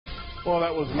Well,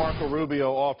 that was Marco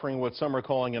Rubio offering what some are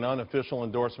calling an unofficial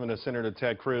endorsement of Senator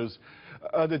Ted Cruz.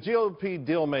 The GOP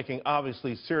deal-making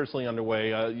obviously seriously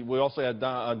underway. We also had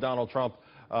Donald Trump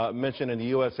mention in the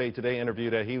USA Today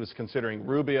interview that he was considering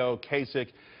Rubio, Kasich,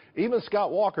 even Scott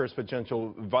Walker as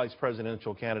potential vice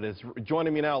presidential candidates.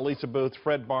 Joining me now, Lisa Boothe,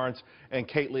 Fred Barnes, and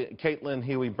Caitlin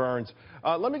Huey-Burns.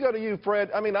 Let me go to you, Fred.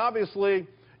 I mean, obviously,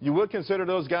 you would consider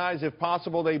those guys, if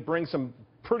possible, they bring some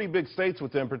pretty big states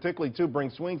with them, particularly two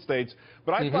bring swing states.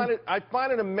 But I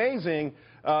find it amazing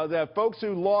that folks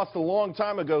who lost a long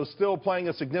time ago still playing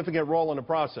a significant role in the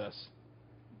process.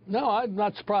 No, I'm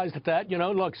not surprised at that. You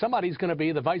know, look, somebody's going to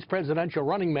be the vice presidential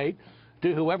running mate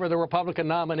to whoever the Republican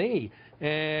nominee.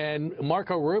 And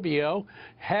Marco Rubio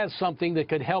has something that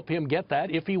could help him get that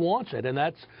if he wants it. And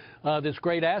that's this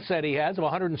great asset he has of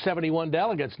 171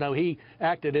 delegates. Now, he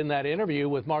acted in that interview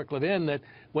with Mark Levin that,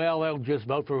 well, they'll just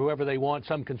vote for whoever they want,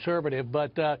 some conservative.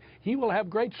 But he will have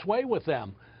great sway with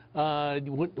them.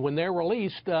 When they're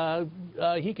released,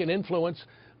 he can influence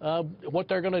what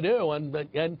they're going to do,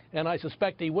 and I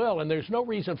suspect he will. And there's no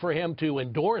reason for him to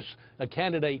endorse a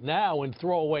candidate now and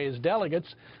throw away his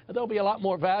delegates. They'll be a lot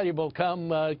more valuable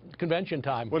come convention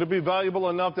time. Would it be valuable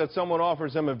enough that someone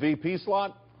offers him a VP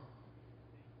slot?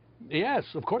 Yes,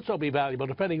 of course they'll be valuable,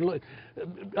 depending,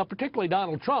 particularly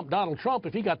Donald Trump. Donald Trump,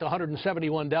 if he got the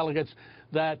 171 delegates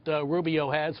that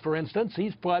Rubio has, for instance,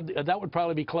 that would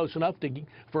probably be close enough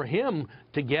for him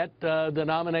to get the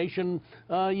nomination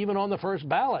even on the first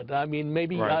ballot. I mean,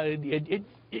 maybe right.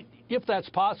 If that's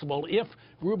possible, if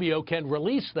Rubio can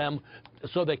release them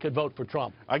so they could vote for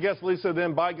Trump. I guess, Lisa,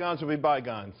 then bygones will be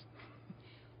bygones.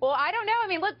 Well, I don't know. I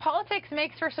mean, look, politics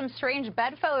makes for some strange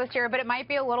bedfellows here, but it might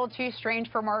be a little too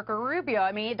strange for Marco Rubio.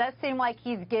 I mean, it does seem like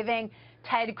he's giving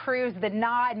Ted Cruz the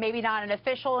nod, maybe not an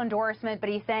official endorsement, but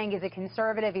he's saying he's a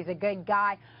conservative, he's a good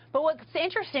guy. But what's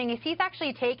interesting is he's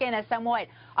actually taken a somewhat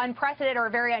unprecedented or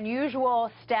very unusual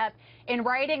step in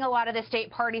writing a lot of the state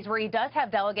parties where he does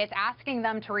have delegates, asking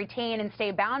them to retain and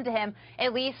stay bound to him,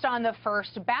 at least on the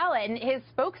first ballot. And his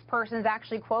spokesperson is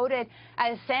actually quoted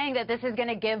as saying that this is going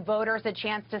to give voters a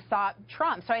chance to stop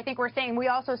Trump. So I think we're saying we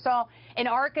also saw in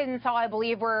Arkansas, I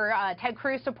believe, where Ted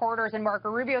Cruz supporters and Marco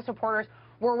Rubio supporters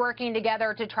were working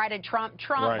together to try to trump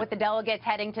right. with the delegates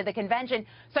heading to the convention.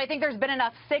 So I think there's been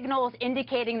enough signals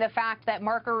indicating the fact that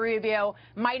Marco Rubio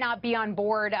might not be on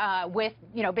board with,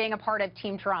 being a part of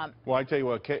Team Trump. Well, I tell you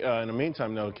what, in the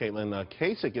meantime, though, Caitlin,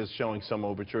 Kasich is showing some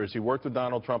overtures. He worked with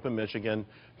Donald Trump in Michigan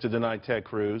to deny Ted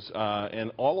Cruz,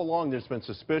 and all along there's been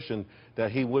suspicion that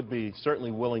he would be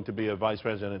certainly willing to be a vice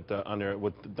president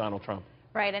with Donald Trump.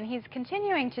 Right, and he's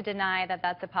continuing to deny that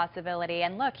that's a possibility.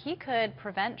 And look, he could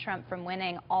prevent Trump from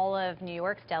winning all of New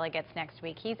York's delegates next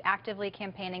week. He's actively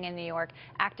campaigning in New York,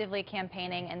 actively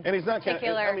campaigning in and he's not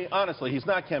particular... I mean, honestly, he's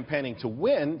not campaigning to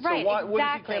win, right, so what is he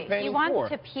exactly. campaigning He wants for?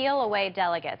 to peel away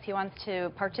delegates. He wants to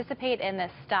participate in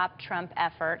this Stop Trump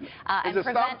effort. Is it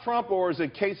Stop Trump or is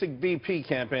it Kasich VP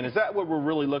campaign? Is that what we're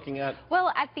really looking at?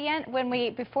 Well, at the end,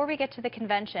 before we get to the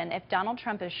convention, if Donald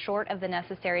Trump is short of the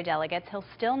necessary delegates, he'll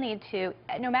still need to,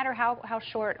 no matter how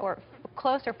short or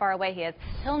close or far away he is,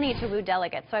 he'll need to woo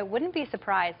delegates. So I wouldn't be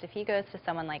surprised if he goes to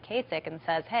someone like Kasich and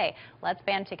says, hey, let's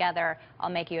band together,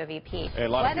 I'll make you a VP.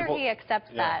 Whether he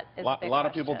accepts that is a lot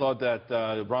of people thought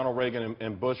that Ronald Reagan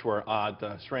and Bush were odd,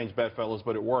 strange bedfellows,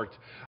 but it worked.